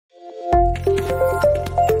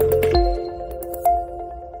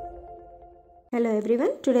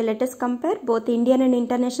everyone. Today let us compare both Indian and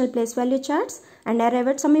international place value charts and arrive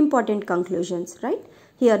at some important conclusions, right?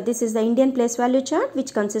 Here this is the Indian place value chart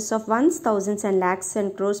which consists of ones, thousands and lakhs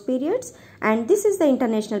and crores periods, and this is the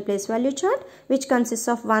international place value chart which consists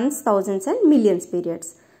of ones, thousands and millions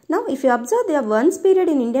periods. Now if you observe, the ones period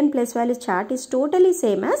in Indian place value chart is totally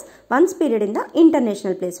same as ones period in the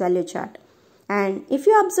international place value chart. And if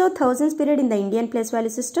you observe, thousands period in the Indian place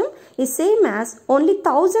value system is same as only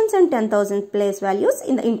thousands and 10,000 place values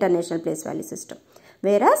in the international place value system.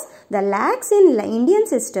 Whereas the lakhs in the Indian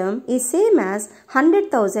system is same as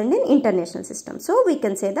 100,000 in international system. So we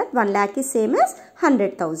can say that 1 lakh is same as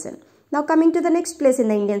 100,000. Now coming to the next place in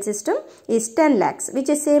the Indian system is 10 lakhs, which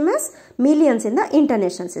is same as millions in the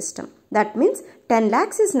international system. That means 10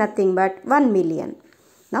 lakhs is nothing but 1 million.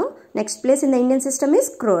 Now next place in the Indian system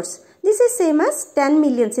is crores. This is same as 10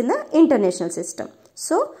 millions in the international system.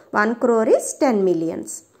 So 1 crore is 10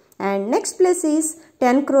 millions. And next place is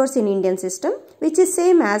 10 crores in Indian system, which is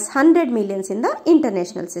same as 100 millions in the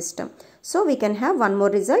international system. So we can have one more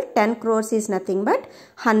result. 10 crores is nothing but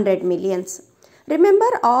 100 millions. Remember,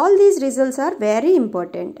 all these results are very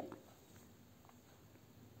important.